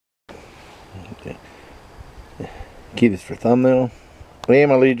Okay. Keep this for thumbnail. Hey,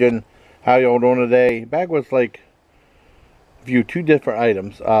 my Legion, how y'all doing today? Back with like two different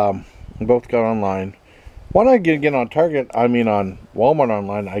items. Both got online. One I get on Target. I mean on Walmart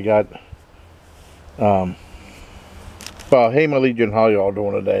online. I got. Well, hey, my Legion, how y'all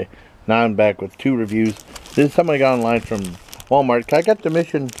doing today? Now I'm back with two reviews. This is something I got online from Walmart. I got the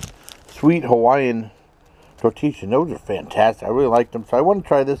Mission Sweet Hawaiian Tortilla. Those are fantastic. I really like them. So I want to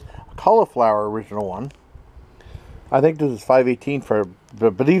try this cauliflower original one. I think this is $5.18 for,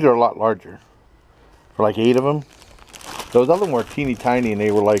 but these are a lot larger. For like 8 of them. Those other ones were teeny tiny, and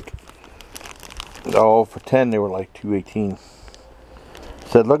they were like, oh, for 10 they were like $2.18.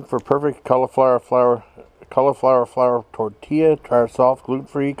 Said looking for perfect cauliflower flour tortilla. Try our soft,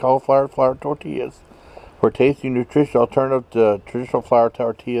 gluten-free cauliflower flour tortillas for a tasty, nutritious alternative to traditional flour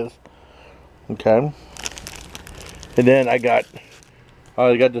tortillas. Okay. And then I got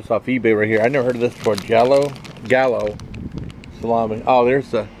this off eBay right here. I never heard of this before. Gallo Salame. Oh,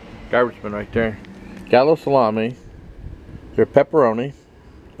 there's the garbage bin right there. Gallo Salame. They're pepperoni.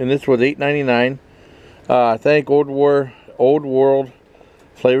 And this was $8.99. I think old world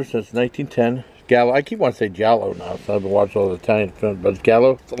flavor since 1910. Gallo. I keep wanting to say Giallo now, so I've been watching all the Italian films, but it's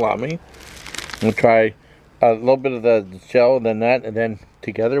Gallo Salame. We'll try a little bit of the shell, and then that, and then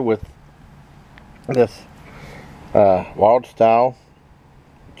together with this wild style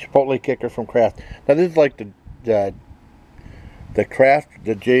chipotle kicker from Kraft. Now this is like the Kraft,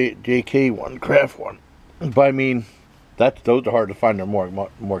 the JK one, Kraft one. But I mean, those are hard to find. They're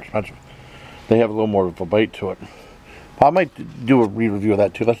more expensive. They have a little more of a bite to it. I might do a re-review of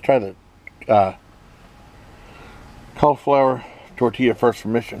that too. Let's try the cauliflower tortilla first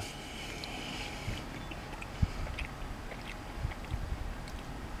from Mission.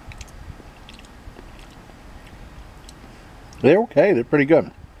 They're okay. They're pretty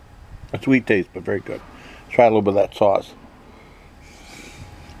good. A sweet taste, but very good. Try a little bit of that sauce.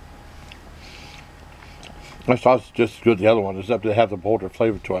 My sauce is just as good as the other one, except it has a bolder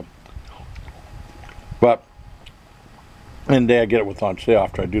flavor to it. But, and day I get it with on sale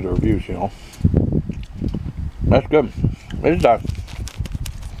after I do the reviews, you know. That's good. It's done.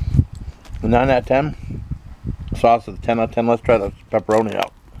 9 out of 10. Sauce is 10 out of 10. Let's try the pepperoni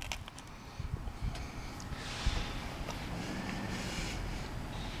out.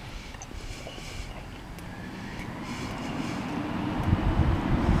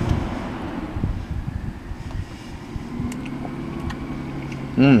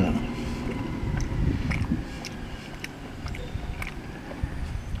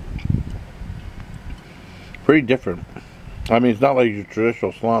 Pretty different. I mean, it's not like your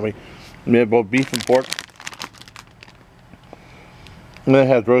traditional salami. We have both beef and pork. And it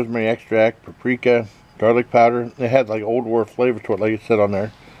has rosemary extract, paprika, garlic powder. It has like old world flavor to it, like it said on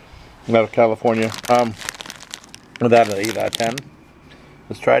there. Out of California. Without an 8 out of 10.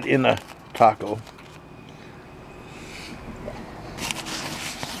 Let's try it in a taco.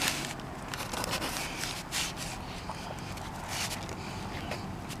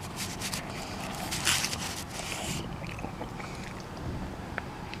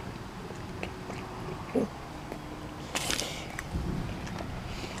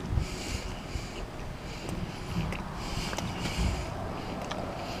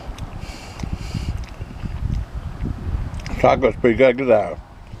 Taco's pretty good. Look at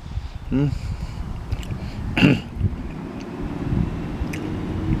that.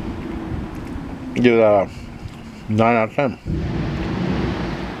 Give it a 9 out of 10.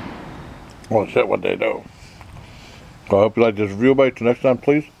 Well, shit, what they do. So I hope you like this review. Till next time,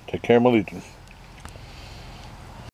 please take care, my Legion.